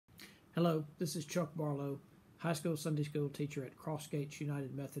Hello, this is Chuck Barlow, high school Sunday school teacher at Crossgates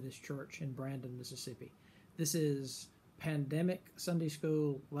United Methodist Church in Brandon, Mississippi. This is Pandemic Sunday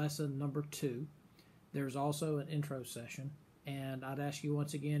School lesson number 2. There's also an intro session, and I'd ask you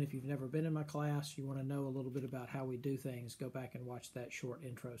once again, if you've never been in my class, you want to know a little bit about how we do things, go back and watch that short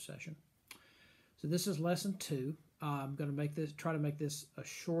intro session. So this is lesson 2. I'm going to try to make this a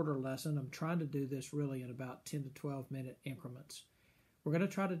shorter lesson. I'm trying to do this really in about 10 to 12 minute increments. We're going to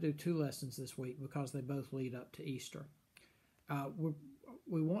try to do 2 lessons this week because they both lead up to Easter.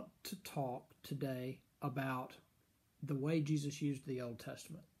 We want to talk today about the way Jesus used the Old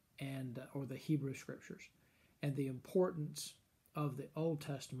Testament or the Hebrew Scriptures, and the importance of the Old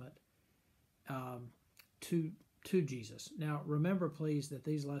Testament to Jesus. Now, remember, please, that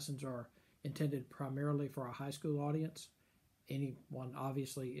these lessons are intended primarily for a high school audience. Anyone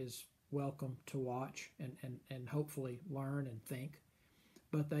obviously is welcome to watch and hopefully learn and think.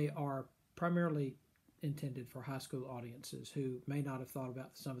 But they are primarily intended for high school audiences who may not have thought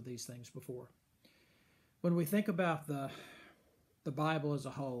about some of these things before. When we think about the Bible as a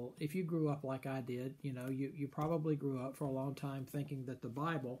whole, if you grew up like I did, you probably grew up for a long time thinking that the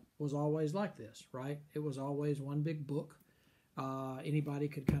Bible was always like this, right? It was always one big book. Anybody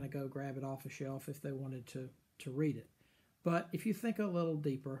could kind of go grab it off a shelf if they wanted to read it. But if you think a little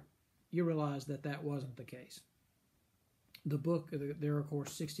deeper, you realize that that wasn't the case. The book, there are of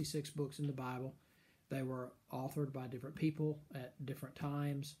course 66 books in the Bible. They were authored by different people at different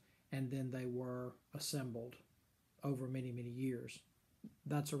times, and then they were assembled over many, many years.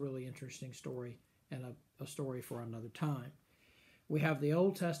 That's a really interesting story, and a story for another time. We have the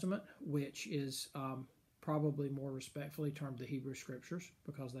Old Testament, which is probably more respectfully termed the Hebrew Scriptures,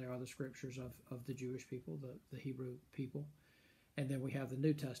 because they are the scriptures of the Jewish people, the Hebrew people. And then we have the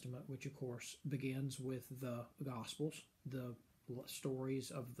New Testament, which of course begins with the Gospels, the stories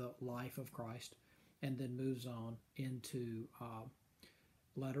of the life of Christ, and then moves on into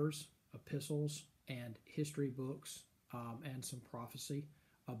letters, epistles, and history books, and some prophecy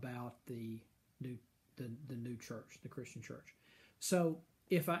about the new church, the Christian church. So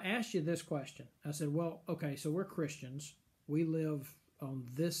if I asked you this question, I said, well, okay, so we're Christians. We live on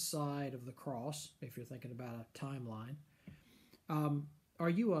this side of the cross, if you're thinking about a timeline. Are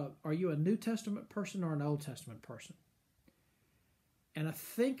you a New Testament person or an Old Testament person? And I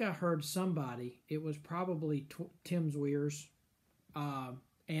think I heard somebody, it was probably Tim Zweer's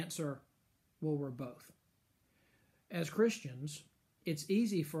answer, well, we're both. As Christians, it's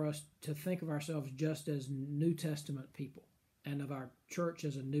easy for us to think of ourselves just as New Testament people and of our church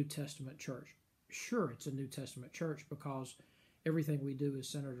as a New Testament church. Sure, it's a New Testament church because everything we do is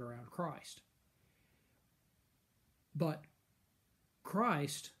centered around Christ. But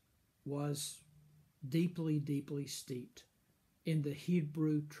Christ was deeply, deeply steeped in the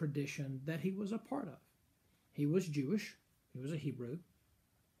Hebrew tradition that he was a part of. He was Jewish. He was a Hebrew.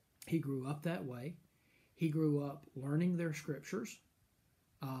 He grew up that way. He grew up learning their scriptures,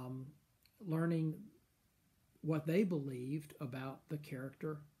 learning what they believed about the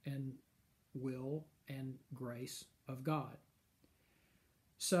character and will and grace of God.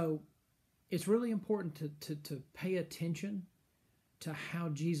 So it's really important to pay attention to how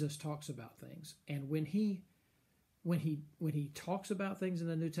Jesus talks about things. And when he talks about things in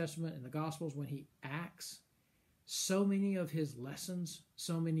the New Testament and the Gospels, when he acts, so many of his lessons,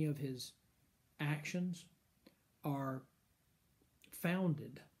 so many of his actions are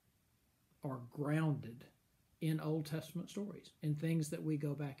founded or grounded in Old Testament stories, in things that we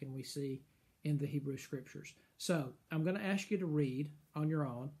go back and we see in the Hebrew Scriptures. So I'm going to ask you to read on your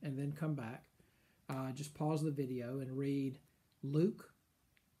own and then come back. Just pause the video and read Luke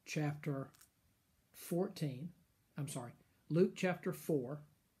chapter 4,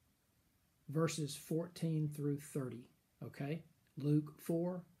 verses 14 through 30. Okay? Luke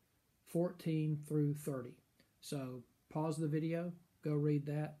 4, 14 through 30. So pause the video, go read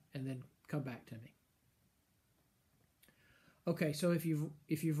that, and then come back to me. Okay, so if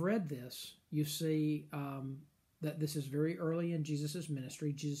you've read this, you see that this is very early in Jesus'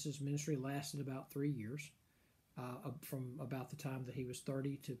 ministry. Jesus' ministry lasted about 3 years. From about the time that he was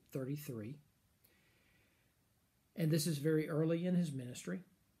 30 to 33. And this is very early in his ministry.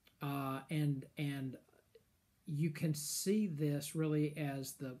 And you can see this really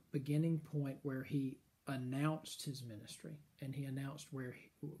as the beginning point where he announced his ministry, and he announced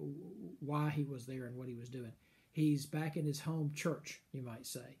why he was there and what he was doing. He's back in his home church, you might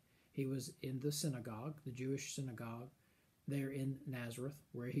say. He was in the synagogue, the Jewish synagogue, there in Nazareth,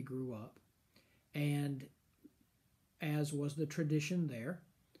 where he grew up. And as was the tradition there,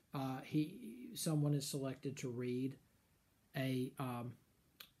 someone is selected to read a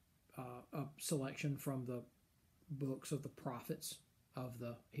selection from the books of the prophets of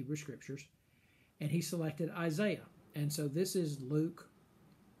the Hebrew Scriptures, and he selected Isaiah. And so this is Luke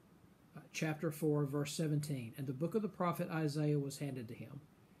chapter 4, verse 17. And the book of the prophet Isaiah was handed to him,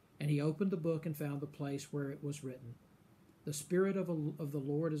 and he opened the book and found the place where it was written, "The Spirit of the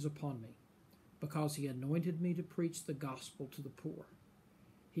Lord is upon me, because he anointed me to preach the gospel to the poor.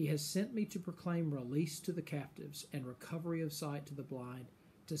 He has sent me to proclaim release to the captives and recovery of sight to the blind,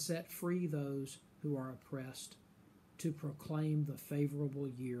 to set free those who are oppressed, to proclaim the favorable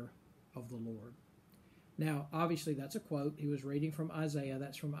year of the Lord." Now, obviously, that's a quote. He was reading from Isaiah.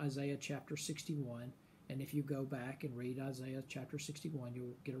 That's from Isaiah chapter 61. And if you go back and read Isaiah chapter 61,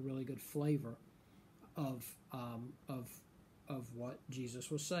 you'll get a really good flavor of what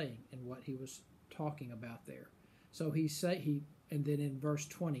Jesus was saying and what he was talking about there. So and then in verse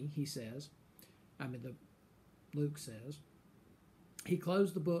 20 he says, Luke says, he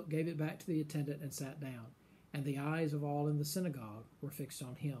closed the book, gave it back to the attendant, and sat down. And the eyes of all in the synagogue were fixed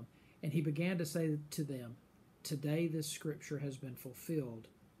on him. And he began to say to them, "Today this scripture has been fulfilled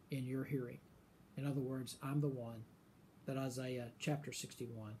in your hearing." In other words, I'm the one that Isaiah chapter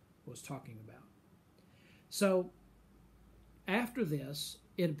 61 was talking about. So after this,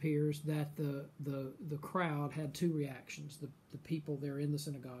 it appears that the crowd had two reactions. The people there in the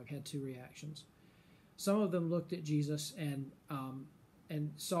synagogue had two reactions. Some of them looked at Jesus and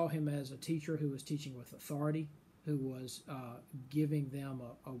saw him as a teacher who was teaching with authority, who was giving them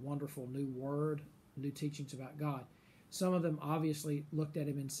a wonderful new word, new teachings about God. Some of them obviously looked at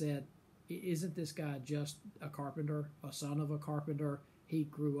him and said, "Isn't this guy just a carpenter, a son of a carpenter? He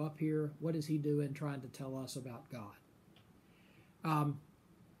grew up here. What is he doing trying to tell us about God?"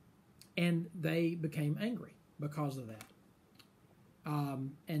 And they became angry because of that.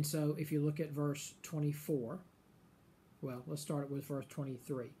 And so if you look at verse 24, well, let's start with verse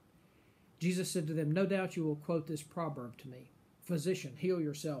 23. Jesus said to them, "No doubt you will quote this proverb to me, 'Physician, heal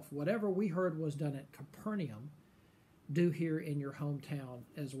yourself. Whatever we heard was done at Capernaum, do here in your hometown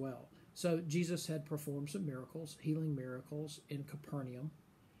as well." So Jesus had performed some miracles, healing miracles in Capernaum.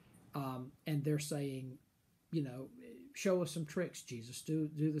 And they're saying, show us some tricks, Jesus. Do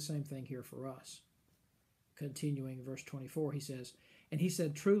the same thing here for us. Continuing verse 24, he says, "And he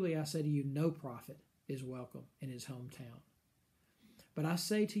said, 'Truly I say to you, no prophet is welcome in his hometown. But I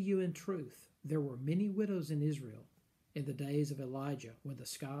say to you in truth, there were many widows in Israel in the days of Elijah, when the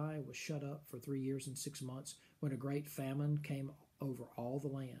sky was shut up for 3 years and 6 months, when a great famine came over all the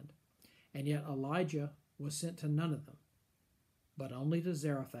land. And yet Elijah was sent to none of them, but only to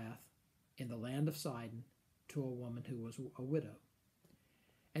Zarephath in the land of Sidon, to a woman who was a widow.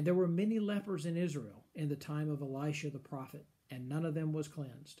 And there were many lepers in Israel in the time of Elisha the prophet, and none of them was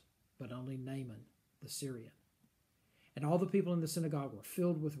cleansed, but only Naaman the Syrian. And all the people in the synagogue were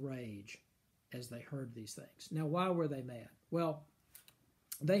filled with rage as they heard these things." Now, why were they mad? Well,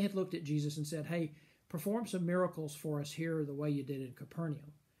 they had looked at Jesus and said, "Hey, perform some miracles for us here the way you did in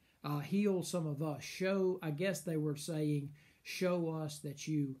Capernaum. Heal some of us. I guess they were saying, show us that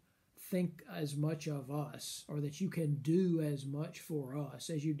you think as much of us, or that you can do as much for us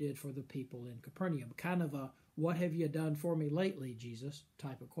as you did for the people in Capernaum." Kind of a, "what have you done for me lately, Jesus?"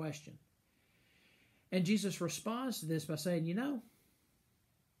 type of question. And Jesus responds to this by saying,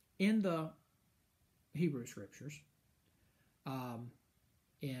 in the Hebrew Scriptures,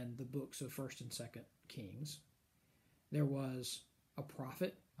 in the books of 1st and 2nd Kings, there was a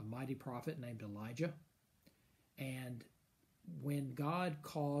prophet, a mighty prophet named Elijah. And when God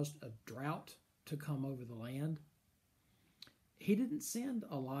caused a drought to come over the land, he didn't send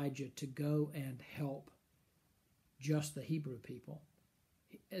Elijah to go and help just the Hebrew people.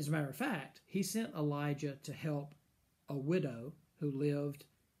 As a matter of fact, he sent Elijah to help a widow who lived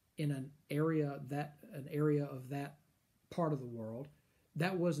in an area of that part of the world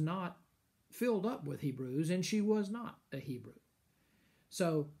that was not filled up with Hebrews, and she was not a Hebrew.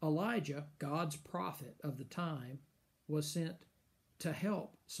 So Elijah, God's prophet of the time, was sent to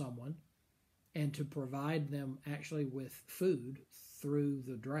help someone and to provide them actually with food through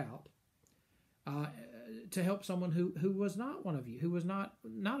the drought, to help someone who was not one of you, who was not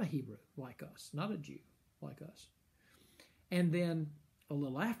a Hebrew like us, not a Jew like us. And then a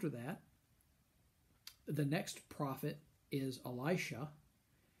little after that, the next prophet is Elisha,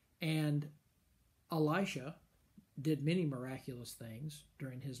 and Elisha did many miraculous things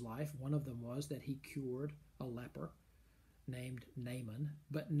during his life. One of them was that he cured a leper named Naaman,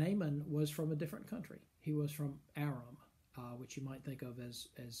 but Naaman was from a different country. He was from Aram, which you might think of as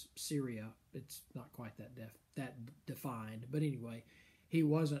Syria. It's not quite that defined, but anyway, he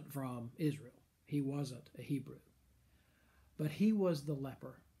wasn't from Israel. He wasn't a Hebrew. But he was the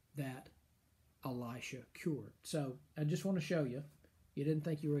leper that Elisha cured. So I just want to show you. You didn't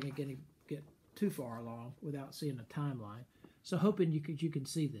think you were going to get too far along without seeing a timeline. So hoping you can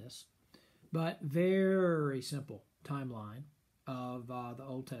see this. But very simple timeline of the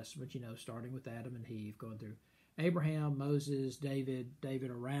Old Testament, starting with Adam and Eve, going through Abraham, Moses, David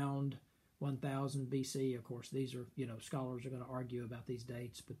around 1000 BC. Of course, these are, scholars are going to argue about these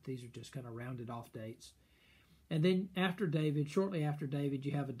dates, but these are just kind of rounded off dates. And then after David, shortly after David,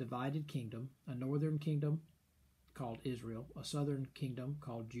 you have a divided kingdom, a northern kingdom called Israel, a southern kingdom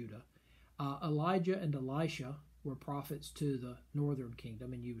called Judah. Elijah and Elisha were prophets to the northern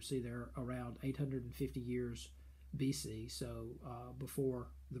kingdom, and you see they're around 850 years BC, so before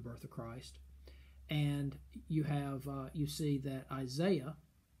the birth of Christ. And you have you see that Isaiah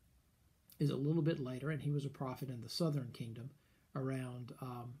is a little bit later, and he was a prophet in the southern kingdom around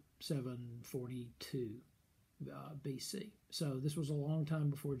 742 BC. So this was a long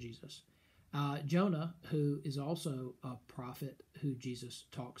time before Jesus. Jonah, who is also a prophet who Jesus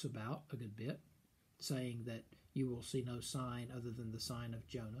talks about a good bit, saying that you will see no sign other than the sign of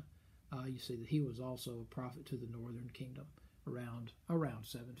Jonah. You see that he was also a prophet to the northern kingdom around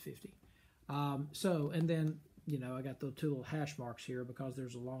 750. And then, I got the two little hash marks here because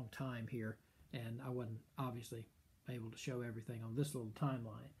there's a long time here, and I wasn't obviously able to show everything on this little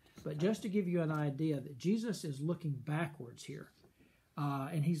timeline. But just to give you an idea that Jesus is looking backwards here,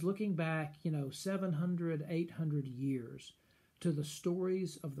 and he's looking back, 700, 800 years to the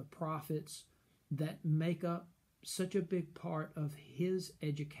stories of the prophets that make up such a big part of his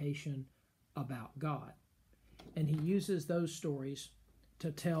education about God. And he uses those stories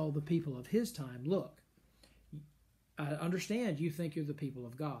to tell the people of his time, look, I understand you think you're the people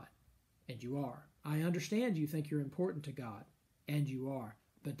of God, and you are. I understand you think you're important to God, and you are.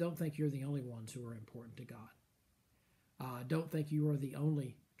 But don't think you're the only ones who are important to God. Don't think you are the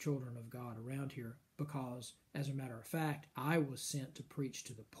only children of God around here, because, as a matter of fact, I was sent to preach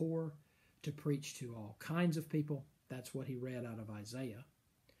to the poor, to preach to all kinds of people. That's what he read out of Isaiah.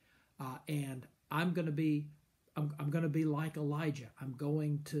 And I'm going to be like Elijah.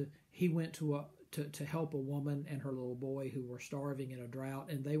 He went to help a woman and her little boy who were starving in a drought,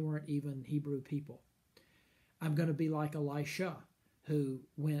 and they weren't even Hebrew people. I'm going to be like Elisha, who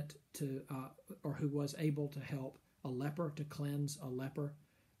went to, or who was able to help a leper, to cleanse a leper,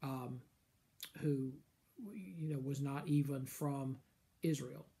 who, was not even from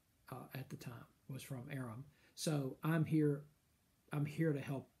Israel at the time, was from Aram. So I'm here to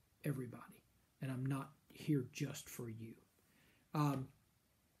help everybody, and I'm not here just for you.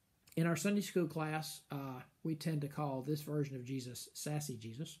 In our Sunday school class, we tend to call this version of Jesus Sassy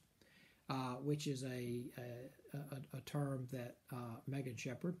Jesus, which is a term that Megan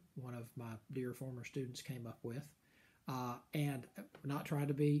Shepard, one of my dear former students, came up with. And not trying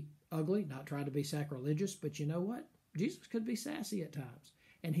to be ugly, not trying to be sacrilegious, but you know what? Jesus could be sassy at times.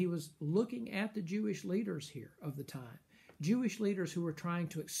 And he was looking at the Jewish leaders here of the time, Jewish leaders who were trying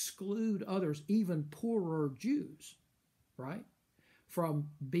to exclude others, even poorer Jews, right, from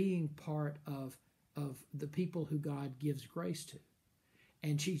being part of the people who God gives grace to.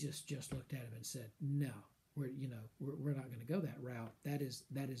 And Jesus just looked at him and said, no, we're not going to go that route. That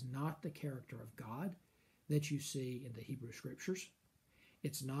is not the character of God that you see in the Hebrew Scriptures.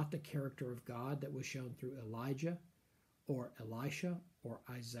 It's not the character of God that was shown through Elijah or Elisha or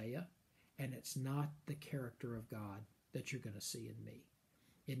Isaiah, and it's not the character of God that you're going to see in me.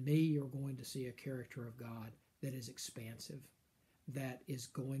 In me, you're going to see a character of God that is expansive, that is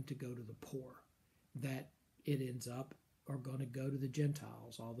going to go to the poor, that it ends up are going to go to the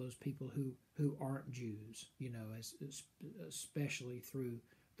Gentiles, all those people who aren't Jews, especially through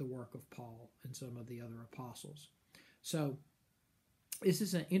the work of Paul and some of the other apostles. So this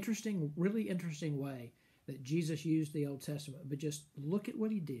is an interesting, really interesting way that Jesus used the Old Testament. But just look at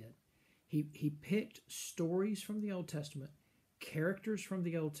what he did. He picked stories from the Old Testament, characters from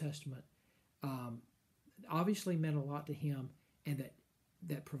the Old Testament, obviously meant a lot to him, and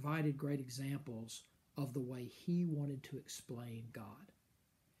that provided great examples of the way he wanted to explain God.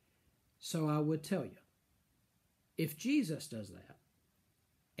 So I would tell you, if Jesus does that,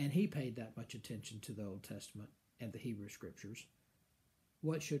 and he paid that much attention to the Old Testament and the Hebrew Scriptures,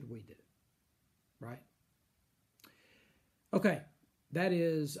 what should we do? Right? Okay, that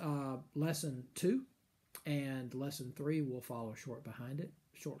is lesson 2, and lesson 3 will follow shortly behind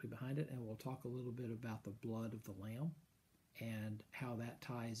it, and we'll talk a little bit about the blood of the Lamb and how that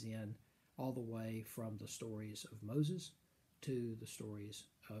ties in all the way from the stories of Moses to the stories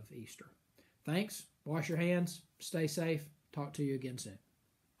of Easter. Thanks. Wash your hands. Stay safe. Talk to you again soon.